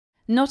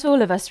Not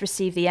all of us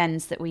receive the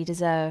ends that we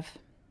deserve.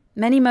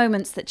 Many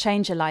moments that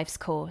change a life's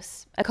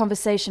course, a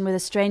conversation with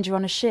a stranger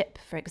on a ship,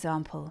 for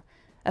example,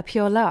 are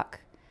pure luck.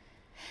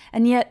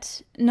 And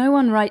yet, no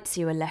one writes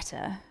you a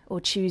letter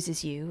or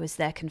chooses you as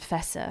their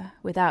confessor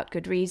without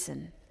good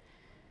reason.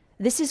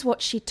 This is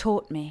what she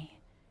taught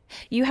me.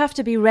 You have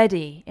to be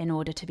ready in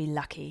order to be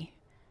lucky.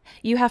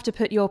 You have to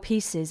put your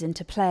pieces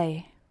into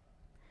play.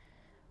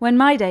 When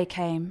my day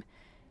came,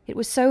 it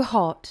was so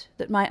hot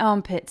that my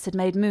armpits had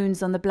made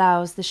moons on the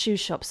blouse the shoe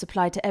shop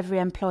supplied to every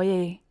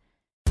employee.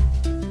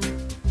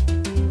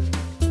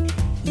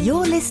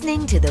 You're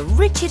listening to the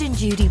Richard and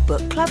Judy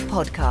Book Club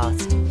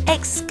podcast,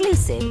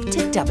 exclusive to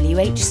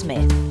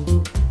WHSmith.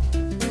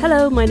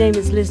 Hello, my name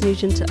is Liz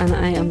Nugent and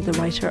I am the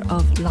writer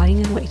of Lying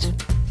in Wait.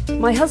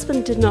 My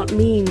husband did not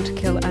mean to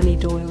kill Annie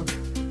Doyle,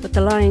 but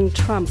the lying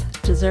tramp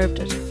deserved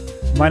it.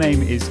 My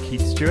name is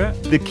Keith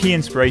Stewart. The key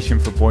inspiration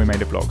for Boy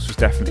Made of Blocks was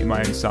definitely my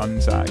own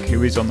son, Zach,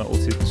 who is on the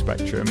autism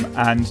spectrum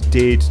and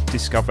did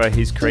discover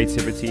his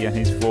creativity and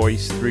his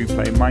voice through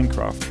playing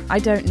Minecraft. I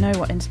don't know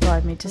what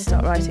inspired me to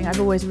start writing. I've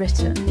always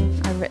written.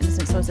 I've written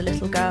since I was a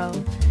little girl.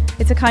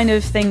 It's a kind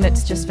of thing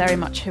that's just very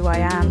much who I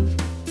am.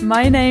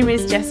 My name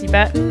is Jessie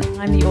Burton.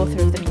 I'm the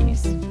author of The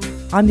Muse.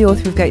 I'm the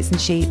author of Goats and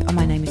Sheep, and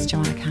my name is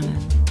Joanna Cannon.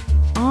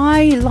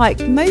 I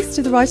like most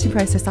of the writing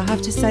process, I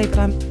have to say, but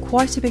I'm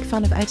quite a big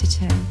fan of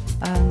editing.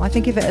 I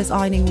think of it as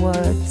ironing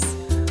words,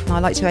 and I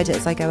like to edit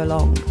as I go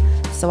along.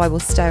 So I will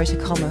stare at a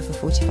comma for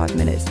 45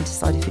 minutes and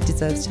decide if it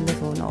deserves to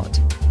live or not.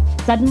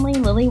 Suddenly,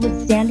 Lily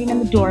was standing in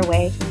the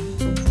doorway,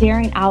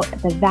 staring out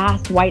at the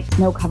vast white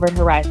snow-covered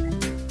horizon.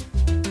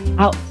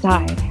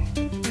 Outside.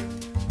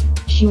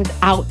 She was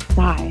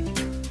outside.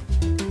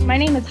 My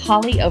name is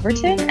Holly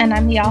Overton, and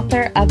I'm the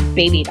author of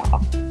Baby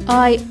Doll.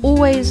 I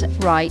always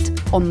write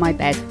on my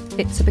bed.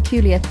 It's a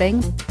peculiar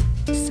thing.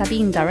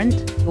 Sabine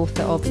Durrant,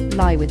 author of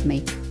Lie With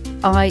Me.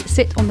 I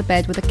sit on the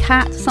bed with a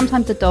cat,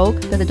 sometimes a dog,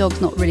 though the dog's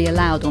not really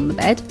allowed on the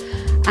bed,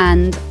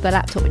 and the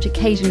laptop, which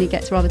occasionally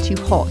gets rather too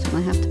hot, and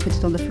I have to put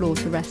it on the floor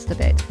to rest a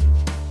bit.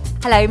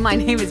 Hello, my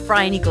name is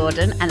Bryony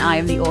Gordon, and I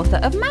am the author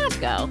of Mad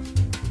Girl.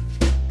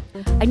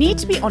 I need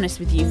to be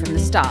honest with you from the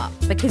start,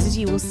 because as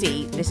you will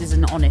see, this is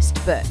an honest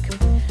book.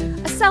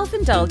 A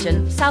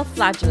self-indulgent,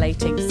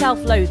 self-flagellating,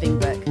 self-loathing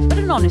book, but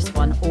an honest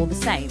one all the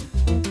same.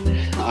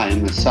 I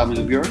am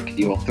Samuel Björk,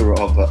 the author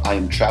of I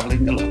Am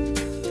Traveling Alone.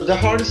 The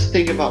hardest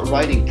thing about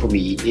writing for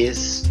me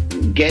is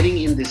getting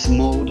in this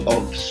mode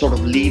of sort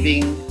of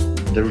leaving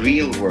the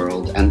real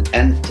world and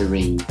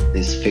entering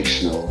this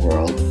fictional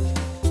world.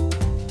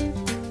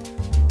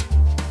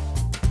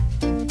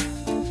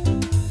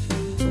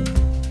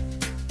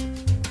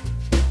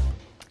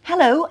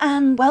 Hello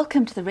and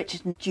welcome to the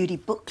Richard and Judy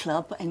Book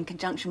Club in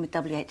conjunction with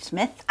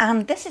WHSmith,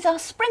 and this is our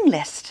spring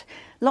list.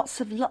 Lots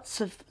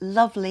of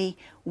lovely,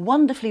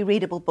 wonderfully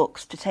readable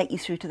books to take you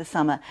through to the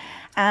summer.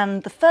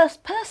 And the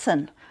first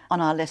person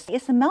on our list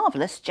is the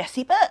marvellous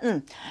Jessie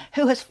Burton,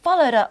 who has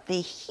followed up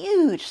the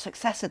huge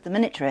success of The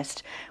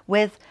Miniaturist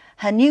with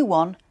her new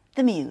one,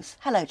 The Muse.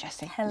 Hello,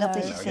 Jessie. Hello.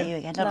 Lovely to see you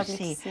again. Lovely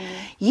to see you.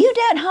 You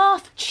don't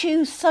half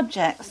choose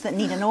subjects that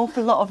need an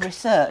awful lot of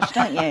research,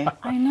 don't you?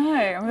 I know.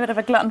 I'm a bit of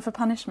a glutton for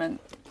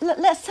punishment.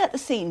 Let's set the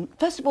scene.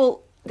 First of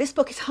all, this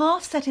book is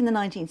half set in the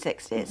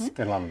 1960s.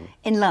 In London.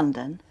 In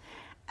London.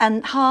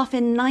 And half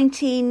in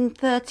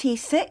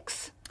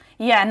 1936?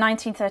 Yeah,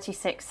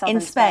 1936, southern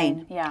in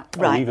Spain. Yeah.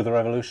 Right. The eve of the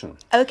revolution.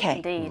 Okay.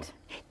 Indeed.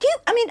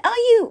 Are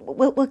you,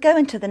 we'll go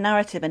into the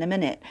narrative in a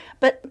minute,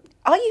 but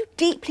are you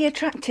deeply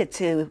attracted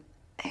to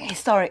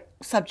historic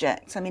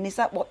subjects? I mean, is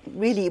that what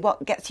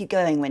gets you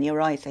going when you're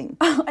writing?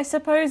 I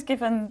suppose,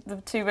 given the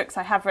two books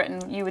I have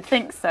written, you would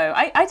think so.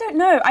 I don't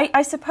know.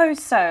 I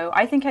suppose so.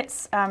 I think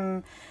it's...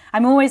 I'm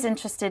always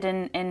interested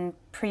in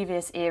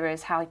previous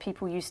eras, how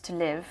people used to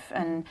live,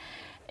 and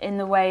in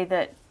the way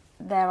that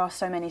there are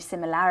so many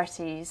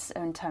similarities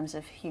in terms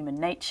of human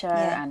nature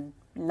and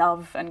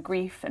love and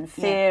grief and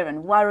fear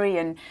and worry,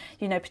 and,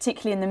 you know,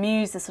 particularly in the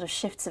Muse, the sort of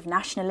shifts of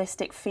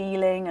nationalistic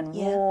feeling and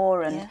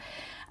war and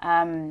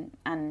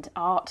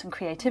art and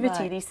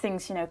creativity. These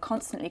things, you know,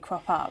 constantly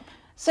crop up.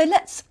 So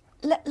let's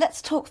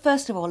talk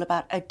first of all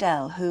about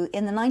Odell, who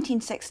in the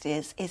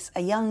 1960s is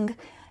a young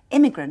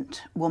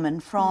immigrant woman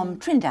from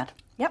Trinidad.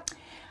 Yep.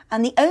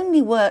 And the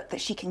only work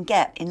that she can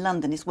get in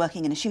London is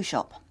working in a shoe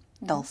shop.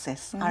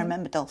 Dulcis. I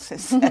remember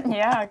Dulcis.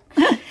 Yeah.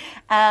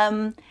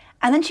 And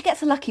then she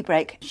gets a lucky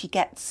break. She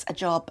gets a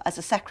job as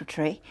a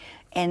secretary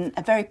in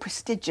a very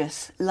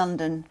prestigious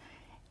London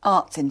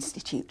arts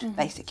institute,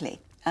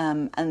 basically.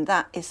 And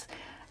that is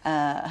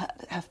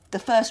the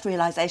first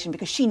realisation,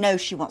 because she knows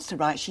she wants to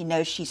write. She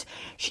knows she's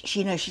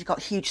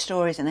got huge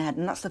stories in her head,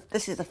 and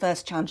this is the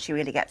first chance she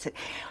really gets it.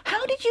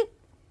 How did you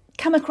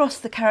come across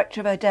the character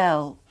of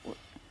Odell?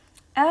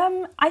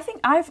 I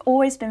think I've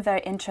always been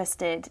very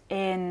interested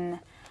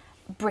in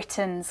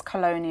Britain's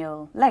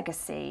colonial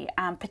legacy,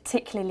 and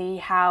particularly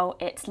how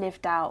it's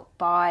lived out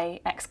by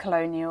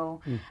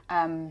ex-colonial,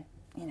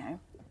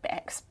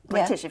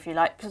 ex-British, if you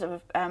like, sort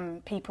of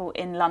people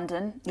in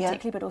London,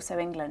 particularly, but also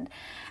England,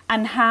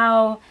 and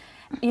how,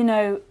 you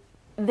know,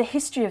 the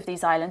history of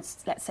these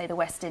islands, let's say the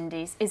West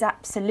Indies, is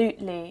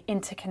absolutely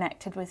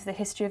interconnected with the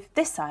history of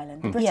this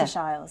island, the British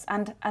Isles.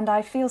 And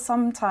I feel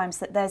sometimes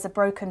that there's a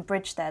broken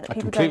bridge there, that I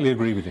people completely don't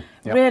agree with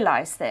you.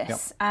 realise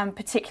this,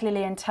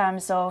 particularly in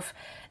terms of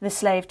the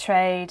slave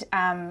trade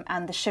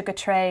and the sugar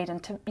trade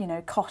and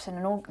cotton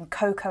and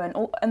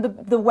cocoa and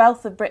the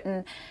wealth of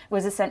Britain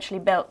was essentially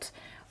built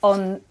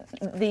on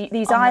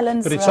these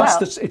islands. But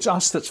it's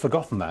us that's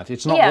forgotten that.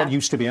 It's not what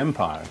used to be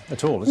empire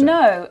at all, is it?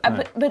 No,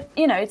 but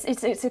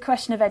it's a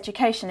question of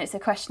education. It's a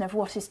question of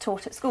what is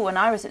taught at school. When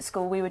I was at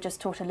school, we were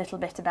just taught a little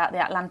bit about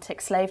the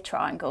Atlantic slave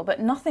triangle, but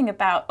nothing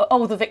about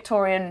the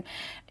Victorian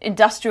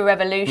Industrial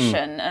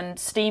Revolution and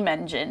steam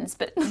engines,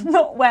 but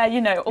not where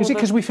Is it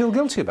because we feel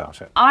guilty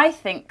about it? I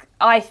think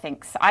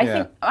so.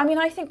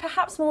 I think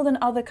perhaps more than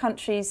other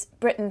countries,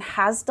 Britain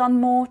has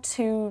done more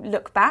to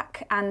look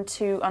back and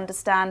to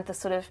understand the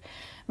sort of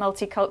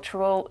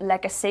multicultural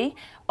legacy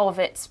of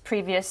its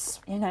previous,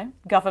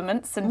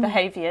 governments and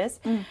behaviours.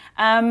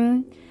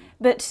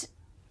 But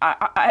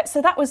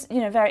so that was,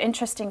 very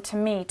interesting to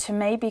me, to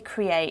maybe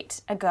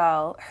create a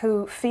girl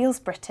who feels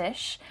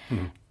British,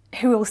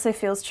 who also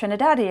feels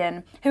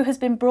Trinidadian, who has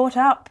been brought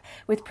up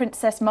with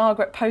Princess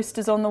Margaret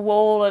posters on the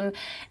wall and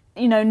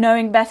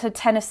knowing better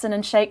Tennyson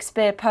and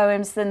Shakespeare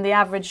poems than the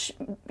average,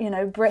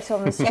 Brit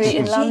on the street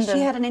in London.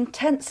 She had an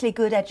intensely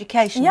good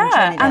education in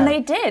Trinidad. And they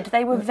did.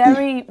 They were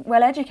very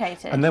well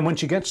educated. And then when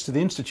she gets to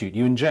the Institute,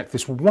 you inject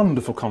this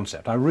wonderful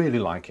concept. I really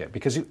like it,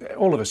 because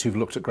all of us who've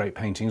looked at great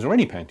paintings, or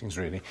any paintings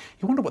really,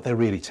 you wonder what they're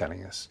really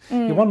telling us.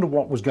 You wonder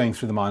what was going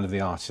through the mind of the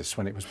artist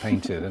when it was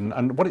painted,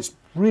 and what it's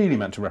really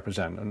meant to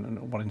represent,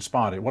 and what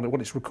inspired it,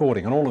 what it's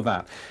recording, and all of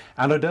that.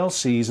 And Odell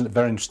sees a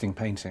very interesting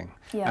painting,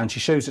 and she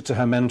shows it to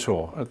her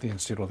mentor at the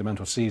Institute, or the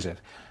mentor sees it,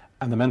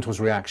 and the mentor's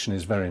reaction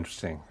is very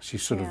interesting. She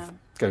sort of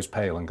goes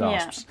pale and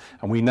gasps,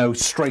 and we know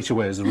straight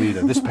away as the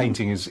reader this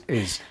painting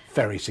is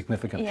very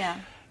significant.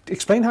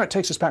 Explain how it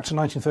takes us back to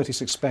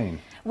 1936 Spain.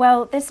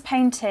 Well, this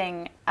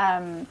painting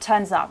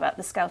turns up at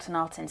the Skelton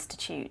Art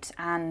Institute,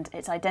 and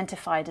it's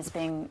identified as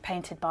being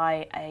painted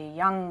by a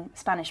young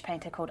Spanish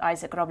painter called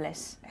Isaac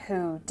Robles,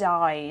 who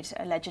died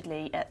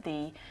allegedly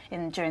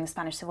during the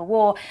Spanish Civil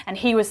War, and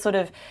he was sort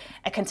of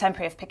a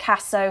contemporary of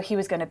Picasso. He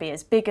was going to be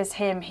as big as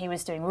him. He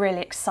was doing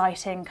really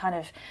exciting, kind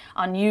of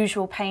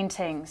unusual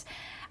paintings.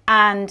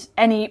 And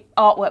any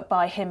artwork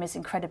by him is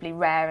incredibly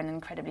rare and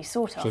incredibly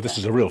sought after. So this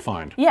is a real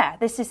find. Yeah,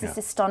 this is this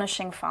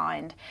astonishing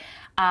find.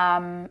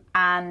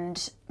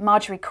 And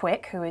Marjorie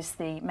Quick, who is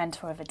the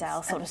mentor of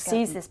Adele, sort of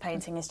sees this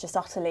painting as just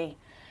utterly,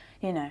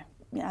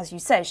 as you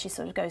say, she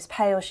sort of goes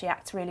pale, she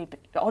acts really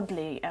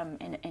oddly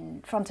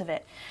in front of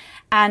it.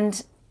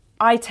 And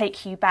I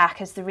take you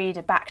back, as the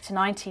reader, back to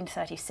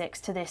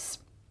 1936, to this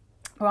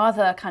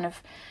rather kind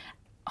of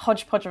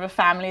hodgepodge of a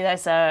family.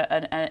 There's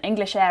an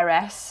English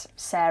heiress,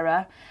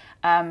 Sarah,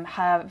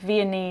 her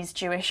Viennese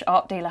Jewish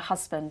art dealer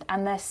husband,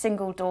 and their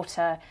single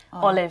daughter,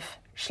 Olive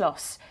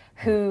Schloss,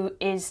 who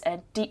is a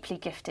deeply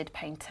gifted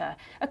painter,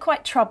 a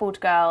quite troubled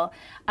girl,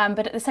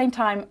 but at the same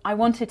time I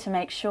wanted to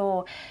make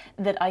sure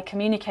that I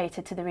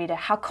communicated to the reader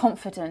how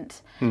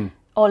confident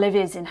Olive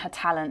is in her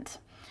talent.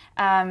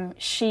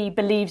 She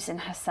believes in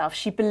herself,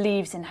 she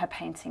believes in her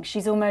painting.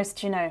 She's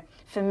almost,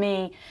 for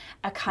me,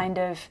 a kind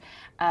of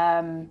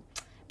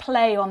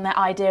play on the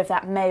idea of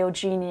that male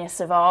genius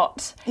of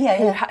art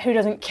who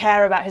doesn't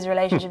care about his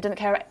relationship, doesn't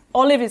care about...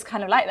 Olive is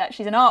kind of like that.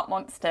 She's an art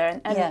monster,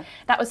 and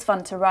that was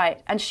fun to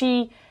write. And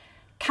she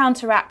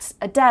counteracts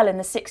Adele in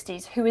the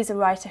 60s, who is a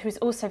writer who's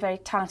also very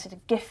talented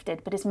and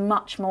gifted, but is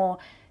much more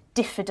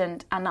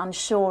diffident and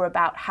unsure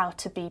about how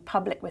to be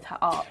public with her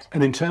art.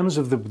 And in terms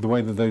of the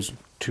way that those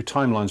two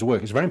timelines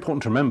work, it's very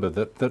important to remember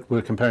that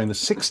we're comparing the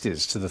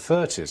 60s to the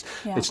 30s.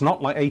 It's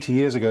not like 80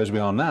 years ago as we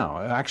are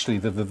now. Actually,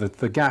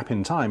 the gap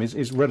in time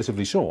is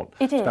relatively short.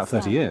 It is. About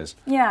 30 years.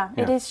 Yeah,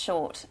 it is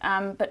short,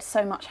 but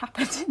so much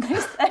happened in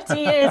those 30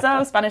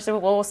 years. Spanish Civil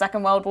War,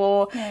 Second World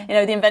War,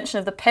 the invention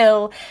of the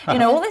pill,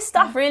 all this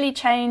stuff really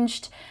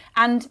changed.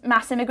 And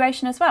mass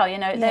immigration as well,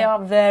 they are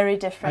very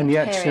different. And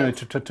yet, periods.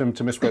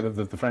 to misquote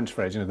the French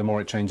phrase, the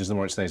more it changes, the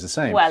more it stays the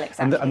same. Well,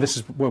 exactly. And this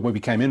is where we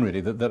came in,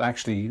 really, that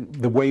actually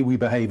the way we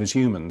behave as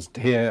humans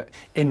here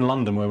in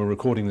London, where we're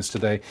recording this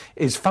today,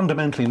 is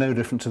fundamentally no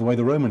different to the way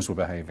the Romans were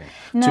behaving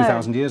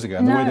 2,000 years ago.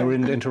 And the way they were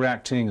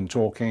interacting and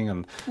talking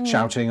and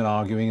shouting and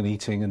arguing and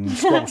eating and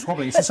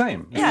squabbling. It's the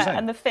same. It's the same.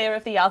 And the fear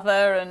of the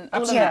other and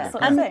all of that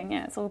sort of thing.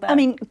 Yeah, it's all there. I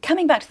mean,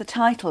 coming back to the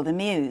title, The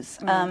Muse,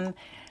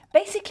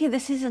 basically,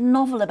 this is a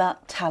novel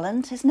about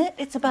talent, isn't it?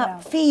 It's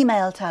about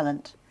female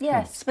talent.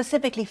 Yes.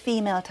 Specifically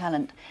female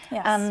talent.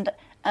 Yes.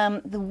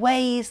 And the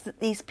ways that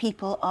these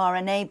people are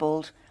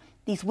enabled,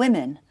 these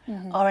women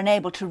are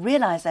enabled to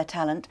realise their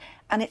talent,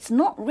 and it's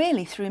not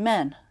really through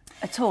men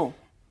at all.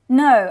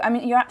 No, I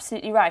mean, you're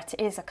absolutely right. It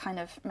is a kind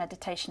of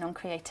meditation on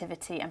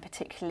creativity, and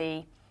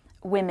particularly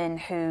women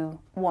who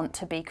want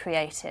to be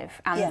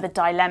creative and the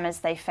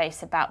dilemmas they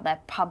face about their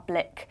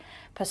public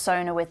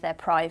persona with their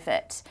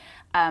private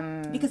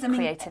because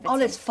creativity.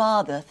 Olive's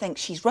father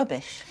thinks she's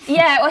rubbish.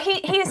 Yeah, well,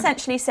 he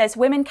essentially says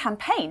women can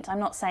paint. I'm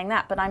not saying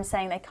that, but I'm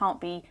saying they can't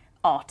be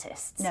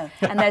artists. No.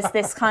 And there's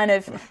this kind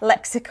of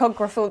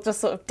lexicographical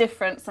just sort of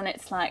difference, and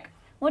it's like,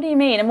 what do you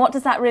mean? And what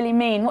does that really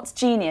mean? What's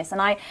genius?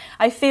 And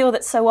I feel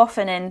that so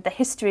often in the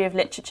history of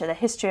literature, the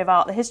history of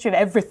art, the history of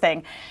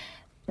everything,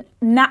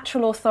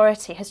 natural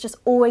authority has just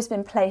always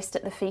been placed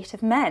at the feet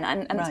of men,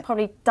 and Right. it's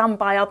probably done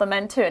by other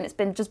men too, and it's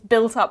been just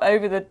built up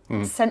over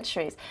the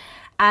centuries.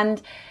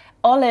 And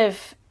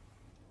Olive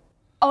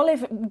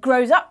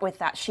grows up with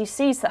that. She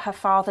sees that her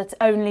father's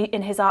only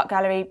in his art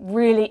gallery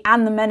really,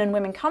 and the men and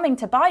women coming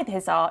to buy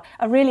his art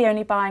are really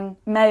only buying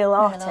male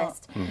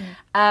artists.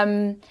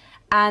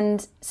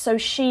 And so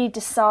she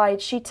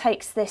decides, she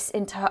takes this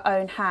into her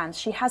own hands.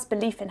 She has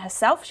belief in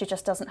herself, she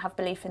just doesn't have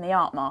belief in the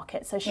art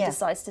market, so she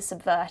decides to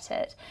subvert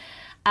it.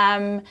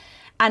 And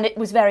it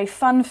was very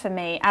fun for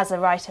me as a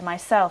writer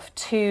myself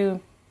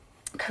to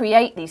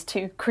create these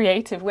two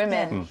creative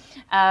women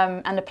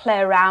and to play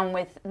around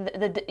with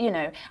the you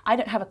know, I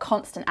don't have a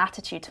constant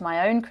attitude to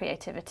my own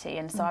creativity,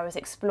 and so I was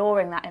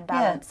exploring that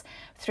imbalance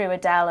through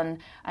Adele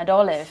and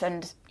Olive.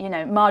 And you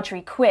know,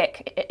 Marjorie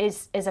Quick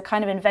is a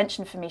kind of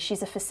invention for me.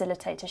 She's a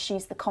facilitator,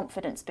 she's the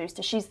confidence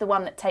booster, she's the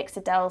one that takes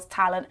Adele's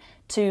talent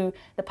to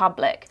the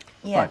public.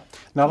 Right.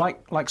 Now,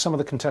 like some of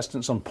the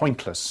contestants on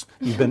Pointless,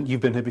 you've been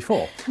here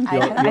before.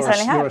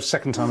 You're a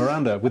second time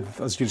arounder with,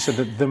 as you said,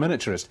 the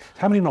miniaturist.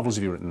 How many novels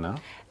have you written now?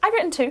 I've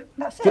written 2.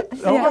 That's it.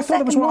 I thought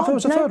there was one. I thought it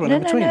was a third one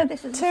in between. No,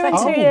 this is 2 in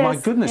 2 years. Oh my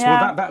goodness!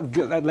 Yeah.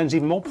 Well, that lends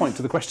even more point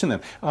to the question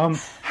then.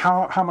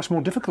 How much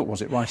more difficult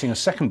was it writing a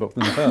second book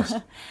than the first?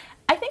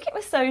 I think it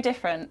was so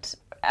different.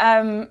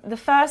 The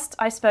first,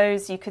 I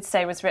suppose you could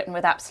say, was written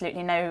with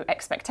absolutely no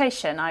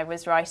expectation. I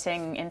was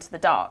writing into the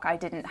dark. I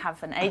didn't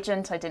have an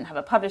agent, I didn't have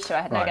a publisher,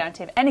 I had no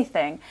guarantee of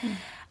anything.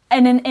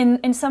 And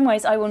in some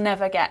ways I will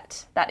never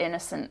get that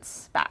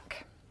innocence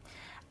back.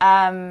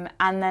 And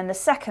then the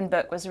second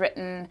book was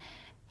written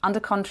under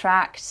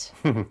contract,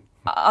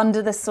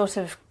 under the sort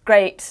of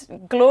great,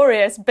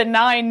 glorious,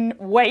 benign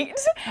weight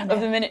of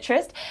the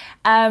miniaturist.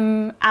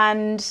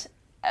 And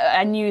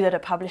I knew that a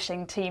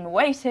publishing team were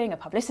waiting, a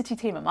publicity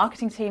team, a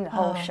marketing team, the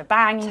whole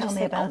shebang. You just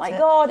think, oh my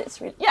God,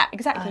 it's really... Yeah,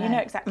 exactly. You know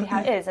exactly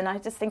how it is. And I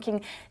was just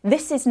thinking,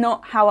 this is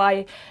not how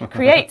I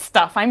create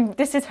stuff.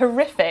 This is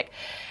horrific.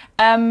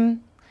 And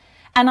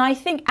I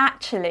think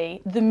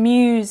actually the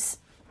Muse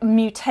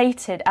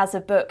mutated as a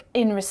book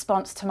in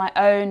response to my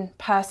own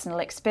personal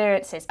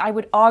experiences. I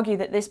would argue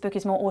that this book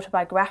is more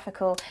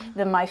autobiographical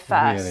than my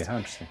first. Really, how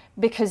interesting.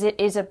 Because it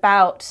is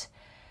about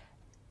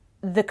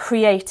the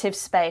creative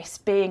space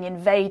being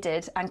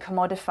invaded and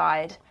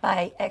commodified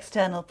by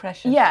external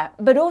pressures. Yeah,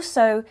 but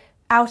also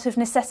out of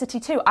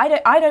necessity too.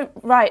 I don't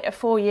write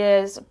 4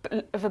 years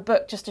of a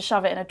book just to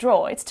shove it in a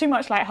drawer. It's too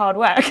much like hard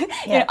work.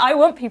 You know, I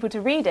want people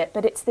to read it,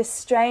 but it's this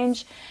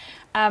strange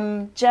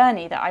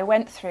journey that I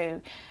went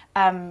through,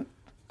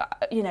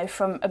 you know,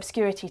 from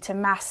obscurity to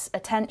mass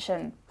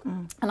attention.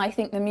 And I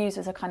think the Muse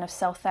was a kind of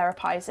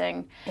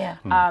self-therapizing,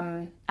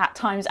 at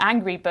times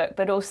angry book,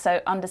 but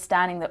also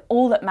understanding that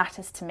all that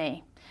matters to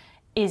me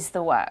is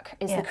the work,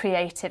 is the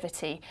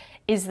creativity,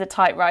 is the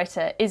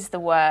typewriter, is the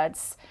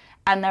words.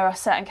 And there are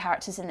certain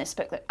characters in this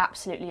book that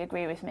absolutely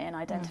agree with me and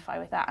identify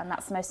with that, and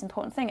that's the most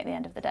important thing at the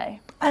end of the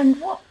day.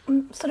 And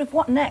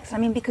what next? I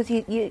mean, because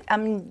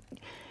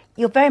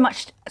you're very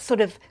much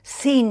sort of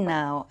seen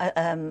now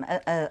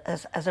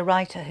as a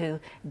writer who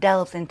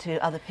delves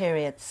into other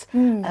periods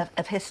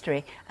of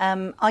history.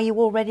 Are you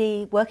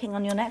already working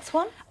on your next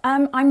one?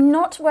 I'm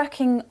not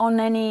working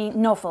on any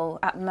novel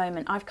at the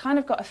moment. I've kind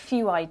of got a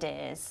few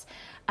ideas.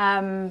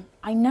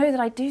 I know that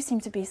I do seem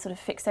to be sort of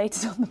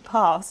fixated on the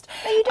past.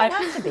 No, you don't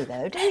have to be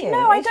though, do you?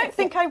 No, I don't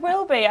think I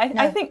will be.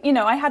 I think, you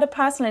know, I had a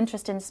personal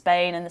interest in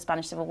Spain and the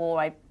Spanish Civil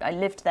War. I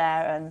lived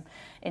there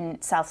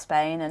in South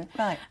Spain,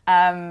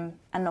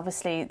 and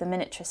obviously the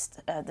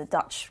miniaturist, the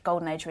Dutch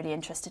Golden Age really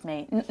interested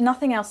me.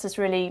 Nothing else has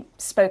really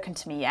spoken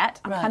to me yet.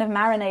 I'm kind of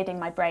marinating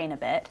my brain a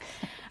bit.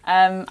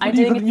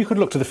 You could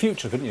look to the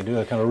future, couldn't you? Do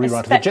a kind of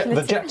rewrite of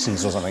the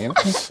Jetsons or something. You know?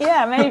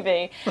 Yeah,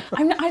 maybe.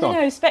 I don't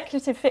know.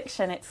 Speculative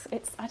fiction. It's.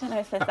 I don't know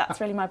if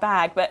that's really my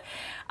bag, but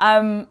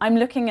I'm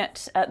looking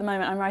at the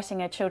moment. I'm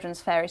writing a children's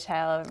fairy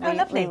tale,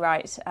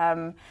 rewrite,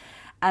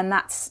 and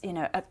that's, you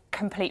know, a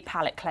complete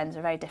palate cleanse,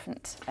 a very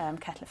different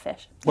kettle of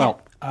fish.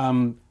 Well.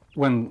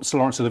 When Sir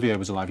Laurence Olivier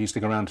was alive, he used to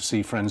go around to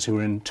see friends who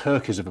were in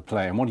turkeys of a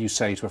play. And what do you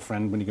say to a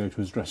friend when you go to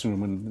his dressing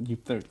room when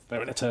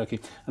they're in a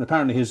turkey? And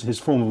apparently his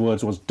form of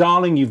words was,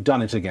 "Darling, you've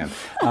done it again."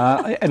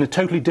 In a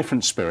totally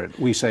different spirit,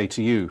 we say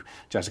to you,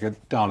 Jessica,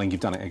 "Darling, you've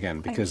done it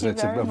again," because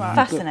it's a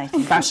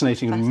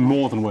fascinating and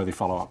more than worthy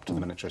follow-up to the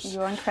miniaturist.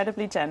 You're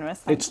incredibly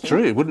generous. It's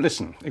true. It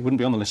wouldn't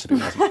be on the list if it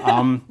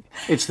wasn't.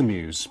 It's The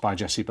Muse by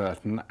Jessie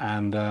Burton,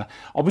 and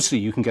obviously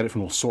you can get it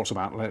from all sorts of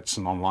outlets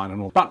and online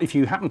and all. But if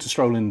you happen to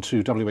stroll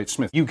into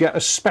WHSmith, you get a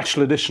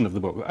special edition of the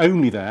book,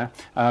 only there,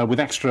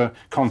 with extra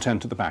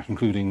content at the back,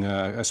 including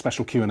a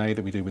special Q&A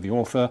that we do with the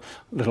author,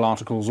 little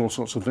articles, all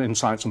sorts of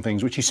insights on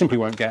things which you simply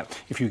won't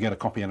get if you get a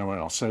copy anywhere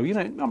else. So, you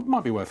know, it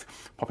might be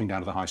worth popping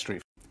down to the high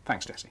street.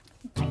 Thanks, Jessie.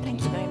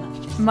 Thank you very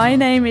much, Jessie. My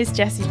name is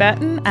Jessie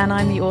Burton, and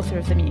I'm the author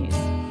of The Muse.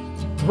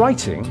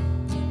 Writing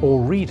or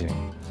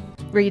reading?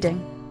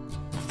 Reading.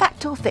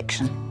 Fact or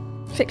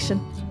fiction? Fiction.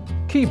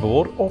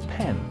 Keyboard or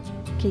pen?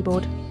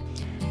 Keyboard.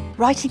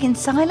 Writing in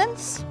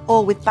silence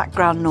or with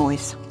background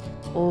noise?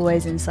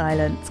 Always in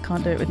silence.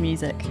 Can't do it with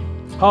music.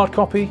 Hard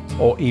copy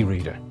or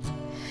e-reader?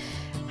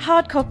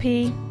 Hard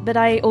copy, but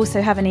I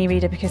also have an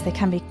e-reader because they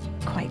can be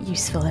quite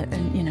useful at,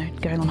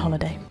 going on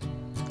holiday.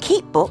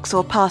 Keep books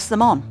or pass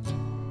them on?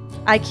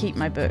 I keep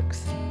my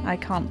books. I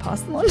can't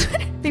pass them on.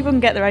 People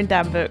can get their own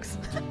damn books.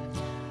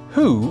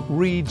 Who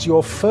reads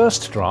your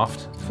first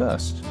draft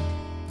first?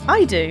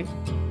 I do.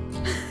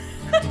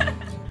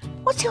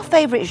 What's your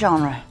favourite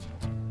genre?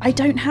 I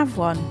don't have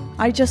one.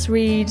 I just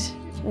read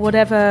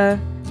whatever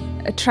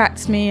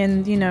attracts me,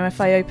 and,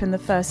 if I open the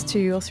first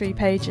 2 or 3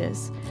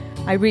 pages,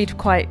 I read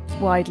quite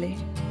widely.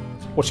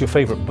 What's your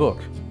favourite book?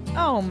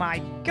 Oh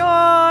my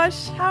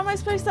gosh, how am I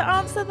supposed to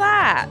answer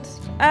that?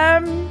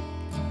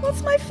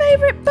 What's my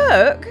favourite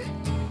book?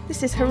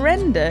 This is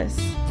horrendous.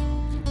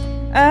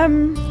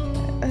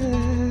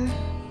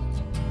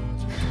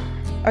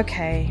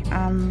 Okay,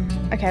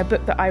 a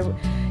book that I,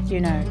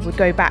 would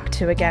go back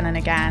to again and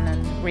again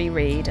and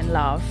reread and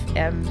love.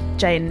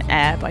 Jane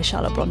Eyre by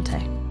Charlotte Bronte.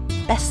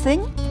 Best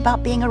thing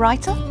about being a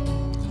writer?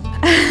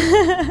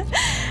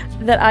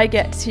 That I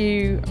get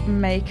to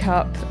make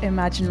up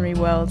imaginary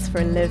worlds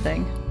for a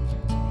living.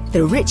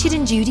 The Richard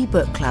and Judy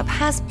Book Club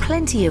has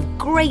plenty of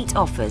great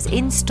offers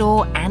in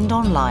store and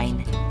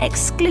online,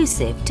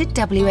 exclusive to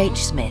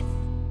WHSmith.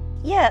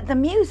 Yeah, The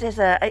Muse is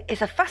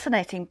a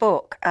fascinating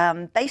book.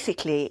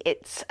 Basically,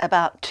 it's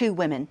about 2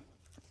 women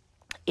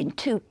in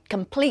 2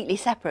 completely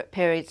separate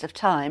periods of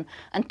time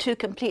and 2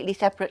 completely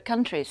separate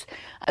countries.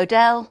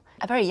 Odell,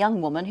 a very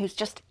young woman who's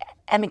just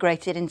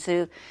emigrated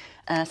into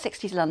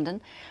 60s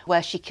London,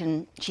 where she's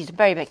a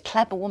very, very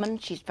clever woman,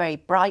 she's very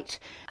bright,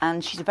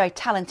 and she's a very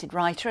talented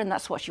writer, and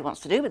that's what she wants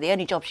to do, but the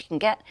only job she can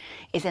get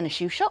is in a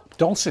shoe shop.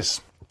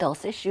 Dulcis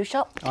shoe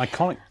shop.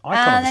 Iconic.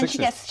 And then she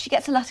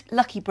gets a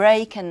lucky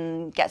break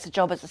and gets a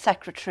job as a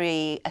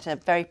secretary at a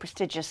very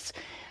prestigious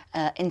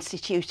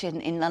institute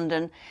in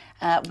London.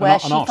 Where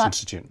an art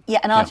institute. Yeah,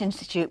 an art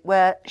institute,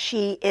 where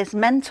she is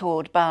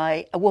mentored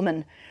by a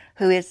woman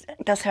who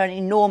does her an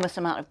enormous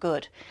amount of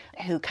good,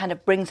 who kind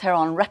of brings her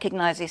on,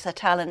 recognises her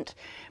talent,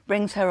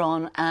 brings her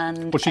on,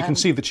 and... Well, she can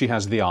see that she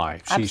has the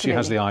eye. She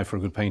has the eye for a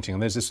good painting.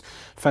 And there's this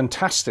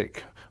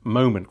fantastic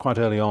moment quite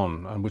early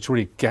on, which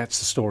really gets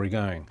the story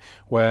going,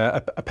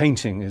 where a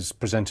painting is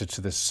presented to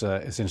this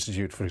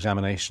institute for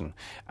examination,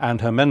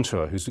 and her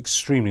mentor, who's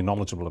extremely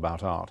knowledgeable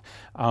about art,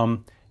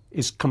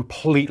 is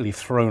completely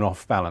thrown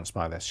off balance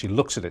by this. She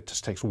looks at it,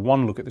 just takes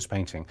one look at this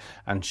painting,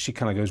 and she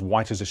kind of goes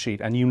white as a sheet.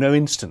 And you know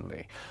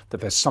instantly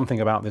that there's something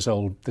about this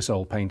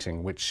old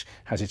painting which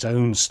has its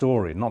own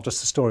story, not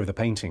just the story of the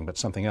painting, but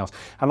something else.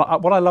 And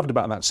what I loved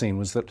about that scene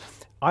was that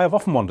I have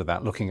often wondered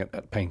that, looking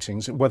at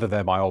paintings, whether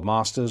they're by old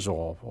masters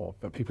or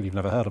people you've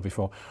never heard of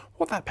before,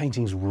 what that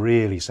painting's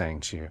really saying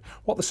to you,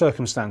 what the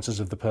circumstances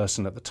of the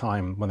person at the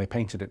time when they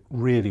painted it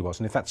really was,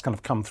 and if that's kind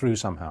of come through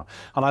somehow.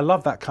 And I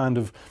love that kind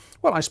of,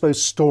 well, I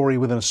suppose, story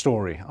within a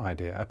story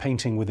idea, a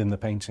painting within the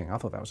painting. I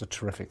thought that was a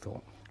terrific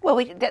thought.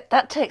 Well,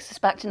 that takes us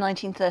back to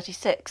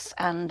 1936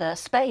 and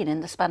Spain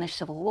in the Spanish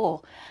Civil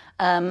War.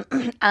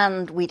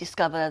 And we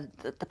discover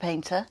that the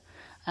painter,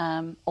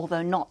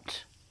 although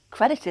not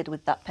credited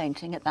with that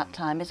painting at that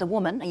time, is a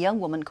young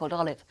woman called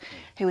Olive,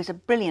 who is a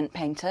brilliant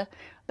painter,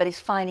 but is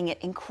finding it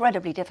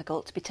incredibly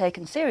difficult to be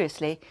taken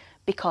seriously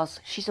because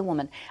she's a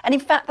woman. And in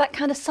fact, that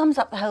kind of sums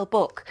up the whole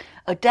book.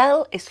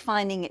 Odell is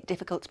finding it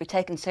difficult to be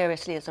taken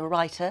seriously as a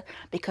writer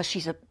because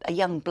she's a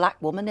young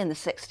black woman in the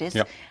 60s.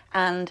 Yep.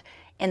 And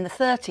in the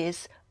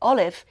 30s,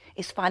 Olive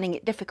is finding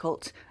it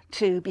difficult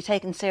to be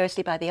taken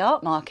seriously by the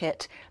art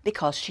market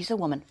because she's a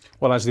woman.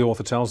 Well, as the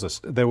author tells us,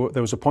 there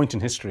was a point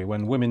in history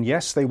when women,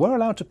 yes, they were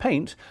allowed to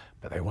paint,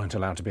 but they weren't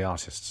allowed to be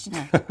artists. No.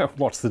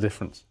 What's the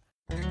difference?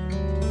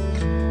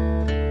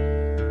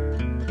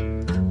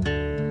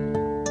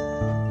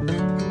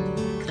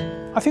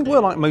 I think we're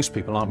like most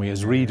people, aren't we,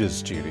 as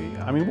readers, Judy?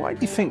 I mean, why do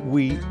you think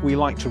we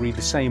like to read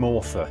the same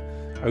author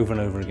over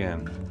and over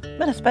again?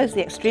 Well, I suppose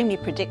the extremely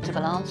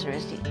predictable answer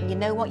is you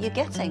know what you're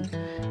getting.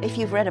 If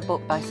you've read a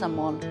book by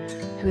someone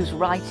whose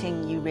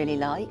writing you really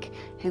like,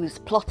 whose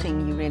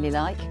plotting you really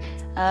like,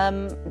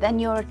 then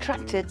you're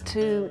attracted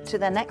to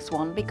their next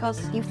one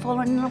because you've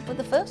fallen in love with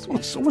the first one.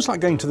 It's almost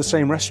like going to the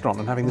same restaurant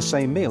and having the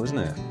same meal, isn't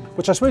it?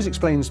 Which I suppose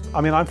explains,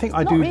 I mean, I think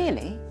I do... Not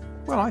really.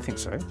 Well, I think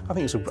so. I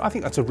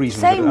think that's a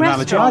reasonable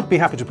analogy. I'd be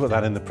happy to put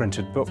that in the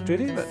printed book,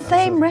 Judy.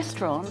 Same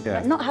restaurant,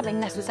 but not having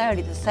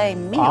necessarily the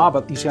same meal.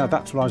 But you see,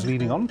 that's what I was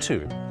leading on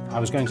to. I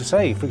was going to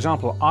say, for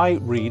example, I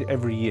read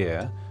every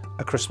year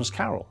A Christmas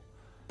Carol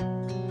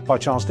by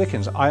Charles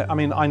Dickens. I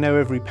mean, I know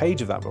every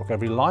page of that book,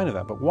 every line of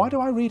that book. Why do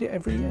I read it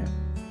every year?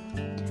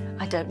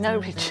 I don't know,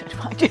 Richard.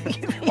 Why do you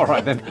read All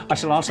right, then I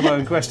shall answer my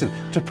own question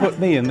to put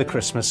me in the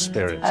Christmas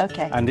spirit.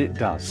 Okay. And it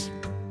does.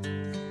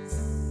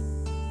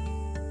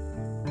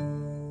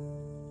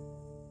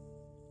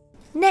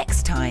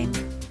 Next time.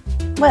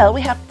 Well,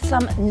 we have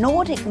some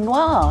Nordic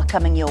noir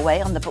coming your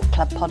way on the Book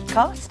Club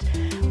podcast.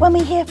 when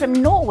we hear from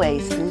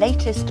Norway's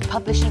latest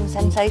publishing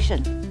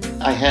sensation.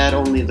 I had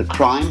only the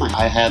crime,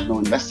 I had no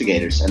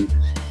investigators, and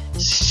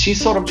she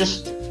sort of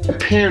just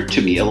appeared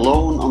to me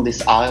alone on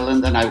this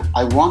island, and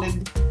I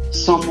wanted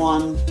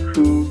someone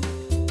who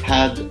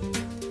had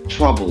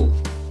trouble.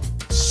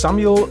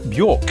 Samuel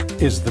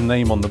Bjork is the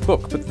name on the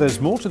book, but there's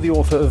more to the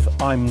author of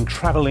I'm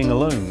Travelling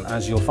Alone,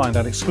 as you'll find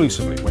out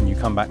exclusively when you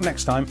come back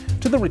next time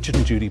to the Richard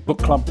and Judy Book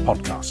Club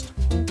podcast.